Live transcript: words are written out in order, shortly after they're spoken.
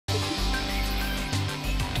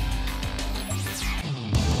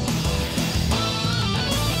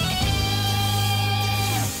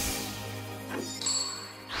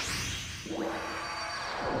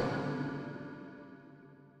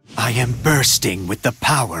I am bursting with the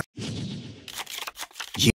power.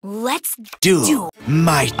 Let's Duel.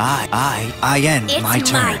 I end my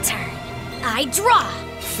turn. It's my turn. I draw.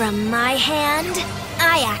 From my hand,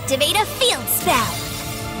 I activate a field spell.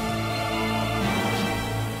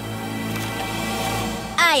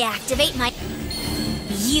 I activate my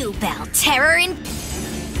Yubel Terror in.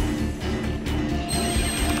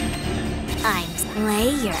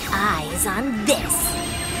 Lay your eyes on this.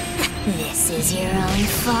 This is your own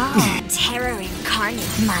fault. Terror incarnate.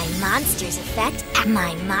 My monster's effect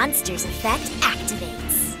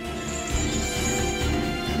activates.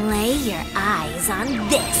 Lay your eyes on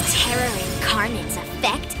this. Terror incarnate's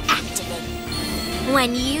effect activates.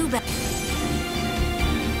 When you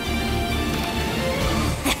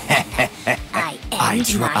I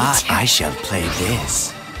end my turn. I shall play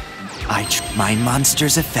this. My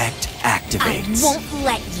monster's effect activates. I won't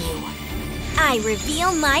let you. I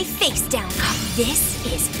reveal my face down card. This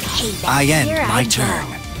is payback. I end my turn.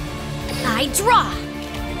 I draw.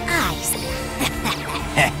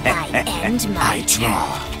 I end my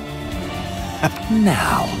draw.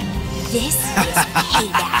 Now. This is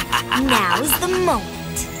payback. Now's the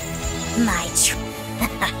moment. My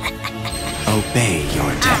Obey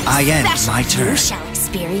your I end my turn. You shall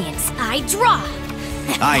experience. I draw.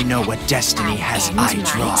 I know what destiny has. I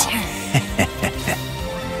draw.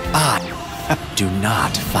 I do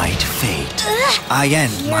not fight fate. I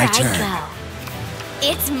end my turn. Go.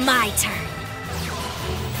 It's my turn.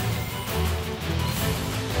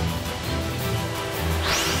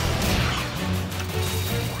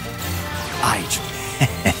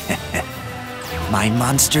 My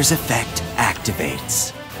monster's effect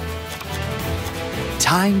activates.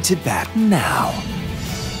 Time to bat now.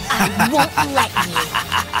 I won't let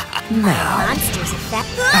you. Now. My monster's effect.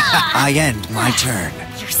 I end my turn.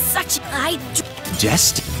 You're such.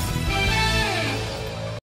 Destiny.